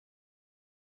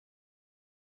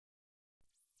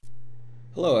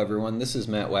Hello everyone, this is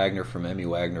Matt Wagner from Emmy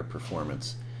Wagner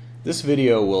Performance. This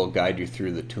video will guide you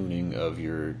through the tuning of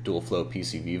your dual flow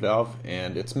PCV valve,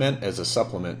 and it's meant as a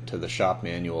supplement to the shop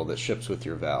manual that ships with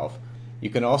your valve. You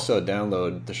can also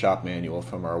download the shop manual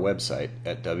from our website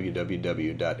at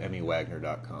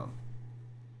www.emmywagner.com.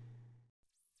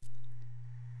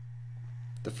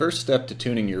 The first step to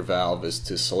tuning your valve is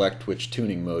to select which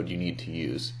tuning mode you need to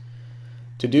use.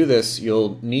 To do this,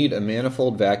 you'll need a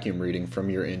manifold vacuum reading from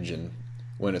your engine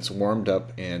when it's warmed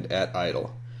up and at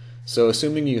idle. So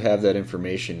assuming you have that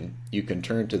information, you can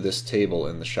turn to this table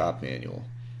in the shop manual.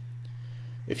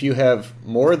 If you have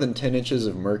more than 10 inches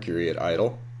of mercury at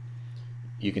idle,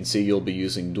 you can see you'll be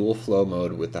using dual flow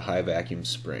mode with the high vacuum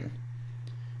spring.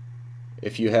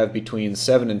 If you have between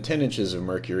 7 and 10 inches of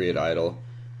mercury at idle,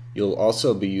 you'll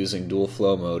also be using dual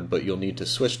flow mode, but you'll need to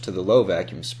switch to the low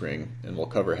vacuum spring, and we'll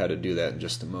cover how to do that in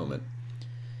just a moment.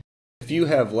 If you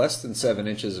have less than 7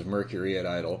 inches of mercury at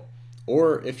idle,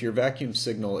 or if your vacuum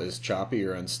signal is choppy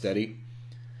or unsteady,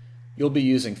 you'll be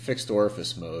using fixed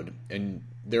orifice mode, and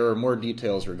there are more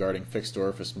details regarding fixed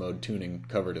orifice mode tuning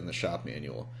covered in the shop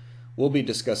manual. We'll be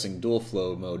discussing dual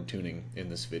flow mode tuning in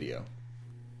this video.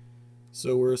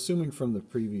 So we're assuming from the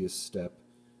previous step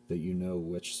that you know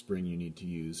which spring you need to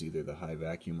use, either the high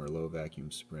vacuum or low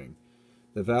vacuum spring.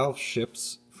 The valve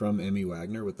ships from Emmy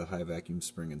Wagner with the high vacuum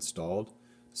spring installed,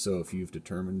 so if you've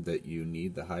determined that you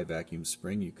need the high vacuum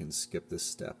spring, you can skip this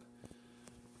step.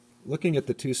 Looking at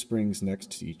the two springs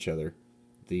next to each other,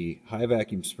 the high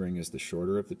vacuum spring is the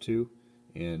shorter of the two,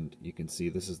 and you can see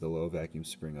this is the low vacuum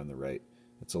spring on the right.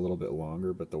 It's a little bit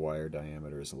longer, but the wire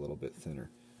diameter is a little bit thinner.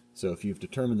 So if you've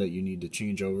determined that you need to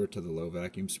change over to the low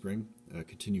vacuum spring,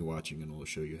 continue watching and we'll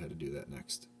show you how to do that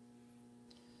next.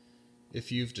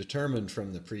 If you've determined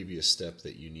from the previous step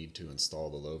that you need to install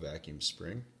the low vacuum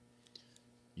spring,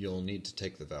 you'll need to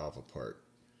take the valve apart.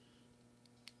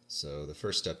 So the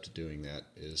first step to doing that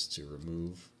is to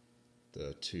remove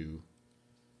the two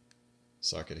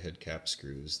socket head cap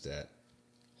screws that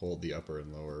hold the upper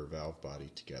and lower valve body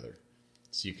together.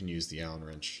 So you can use the Allen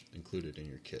wrench included in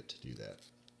your kit to do that.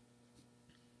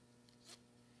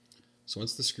 So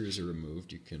once the screws are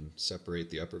removed, you can separate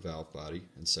the upper valve body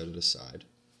and set it aside.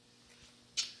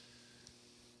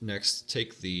 Next,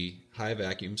 take the high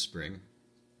vacuum spring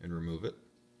and remove it,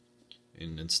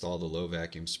 and install the low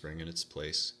vacuum spring in its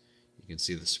place. You can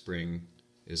see the spring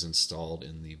is installed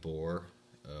in the bore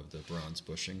of the bronze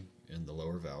bushing in the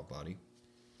lower valve body.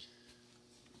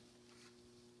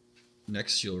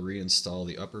 Next, you'll reinstall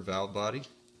the upper valve body,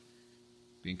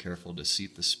 being careful to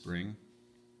seat the spring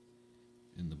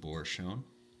in the bore shown,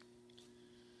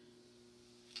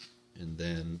 and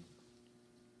then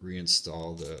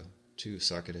reinstall the two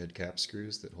socket head cap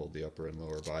screws that hold the upper and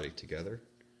lower body together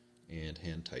and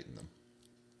hand tighten them.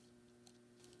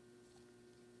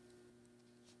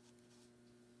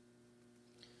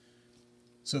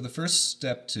 So the first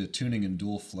step to tuning in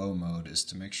dual flow mode is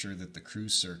to make sure that the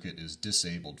cruise circuit is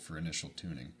disabled for initial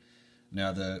tuning.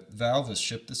 Now the valve is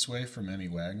shipped this way from Emmy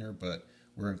Wagner, but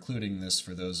we're including this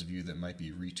for those of you that might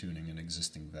be retuning an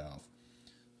existing valve.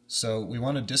 So we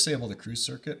want to disable the cruise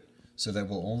circuit so that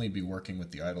we'll only be working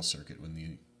with the idle circuit when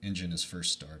the engine is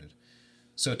first started.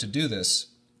 So to do this,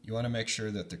 you want to make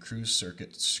sure that the cruise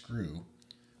circuit screw,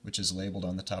 which is labeled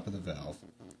on the top of the valve,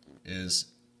 is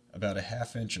about a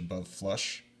 ½ inch above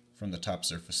flush from the top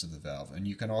surface of the valve. And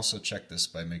you can also check this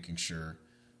by making sure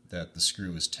that the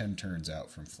screw is 10 turns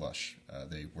out from flush.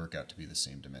 They work out to be the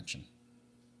same dimension.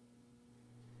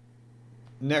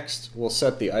 Next, we'll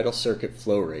set the idle circuit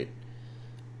flow rate.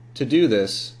 To do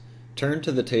this, turn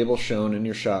to the table shown in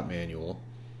your shop manual,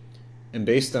 and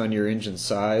based on your engine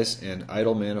size and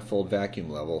idle manifold vacuum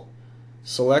level,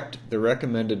 select the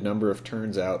recommended number of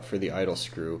turns out for the idle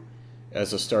screw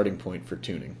as a starting point for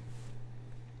tuning.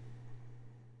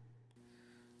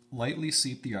 Lightly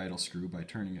seat the idle screw by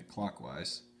turning it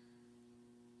clockwise,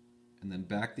 and then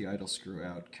back the idle screw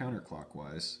out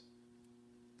counterclockwise,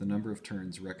 the number of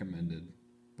turns recommended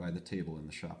by the table in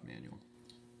the shop manual.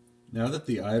 Now that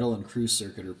the idle and cruise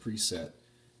circuit are preset,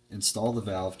 install the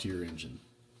valve to your engine.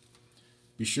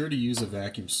 Be sure to use a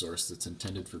vacuum source that's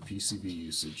intended for PCV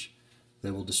usage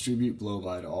that will distribute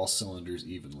blow-by to all cylinders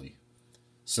evenly,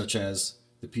 such as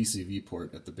the PCV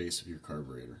port at the base of your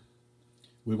carburetor.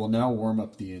 We will now warm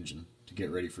up the engine to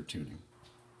get ready for tuning.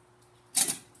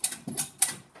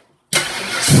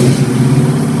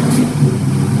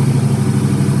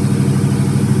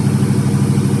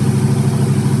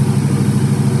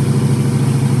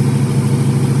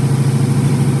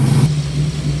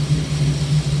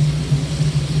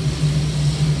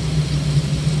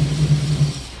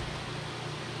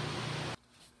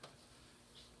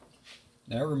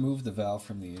 Now remove the valve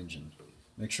from the engine.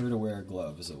 Make sure to wear a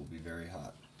glove as it will be very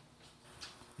hot.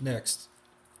 Next,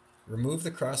 remove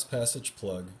the cross-passage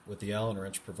plug with the Allen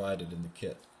wrench provided in the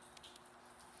kit.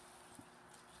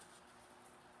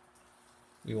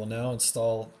 We will now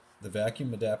install the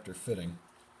vacuum adapter fitting,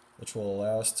 which will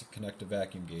allow us to connect a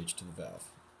vacuum gauge to the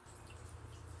valve.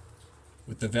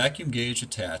 With the vacuum gauge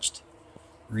attached,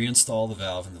 reinstall the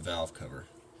valve in the valve cover.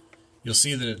 You'll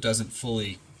see that it doesn't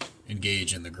fully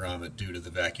engage in the grommet due to the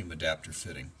vacuum adapter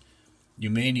fitting. You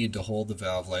may need to hold the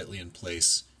valve lightly in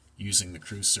place using the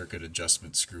cruise circuit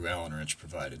adjustment screw Allen wrench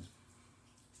provided.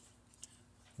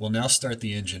 We'll now start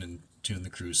the engine and tune the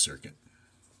cruise circuit.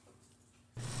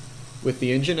 With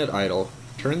the engine at idle,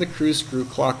 turn the cruise screw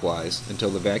clockwise until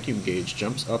the vacuum gauge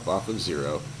jumps up off of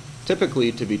zero,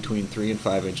 typically to between 3 and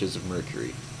 5 inches of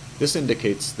mercury. This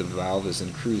indicates the valve is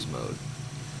in cruise mode.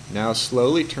 Now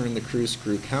slowly turn the cruise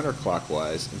screw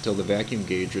counterclockwise until the vacuum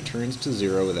gauge returns to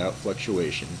zero without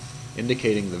fluctuation,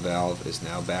 indicating the valve is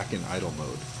now back in idle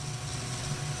mode.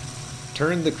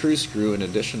 Turn the cruise screw an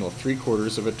additional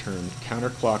 3/4 of a turn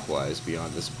counterclockwise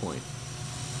beyond this point.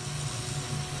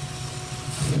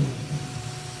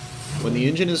 When the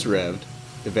engine is revved,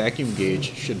 the vacuum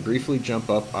gauge should briefly jump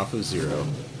up off of zero,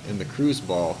 and the cruise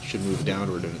ball should move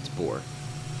downward in its bore.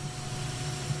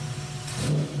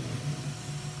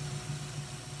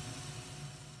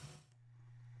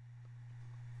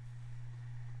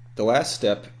 The last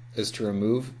step is to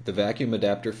remove the vacuum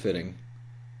adapter fitting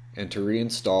and to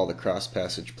reinstall the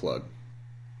cross-passage plug.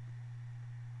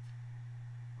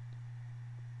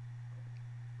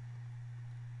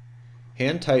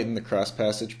 Hand tighten the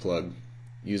cross-passage plug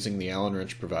using the Allen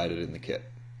wrench provided in the kit.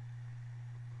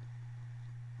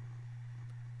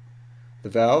 The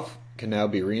valve can now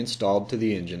be reinstalled to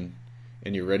the engine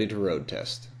and you're ready to road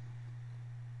test.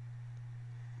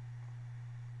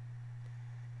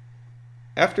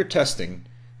 After testing,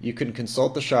 you can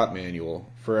consult the shop manual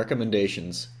for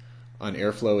recommendations on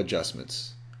airflow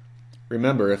adjustments.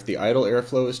 Remember, if the idle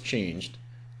airflow is changed,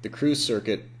 the cruise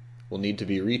circuit will need to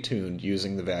be retuned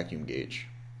using the vacuum gauge.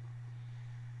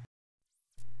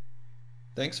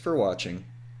 Thanks for watching,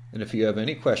 and if you have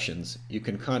any questions, you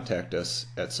can contact us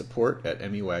at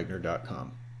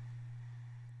support@emmywagner.com.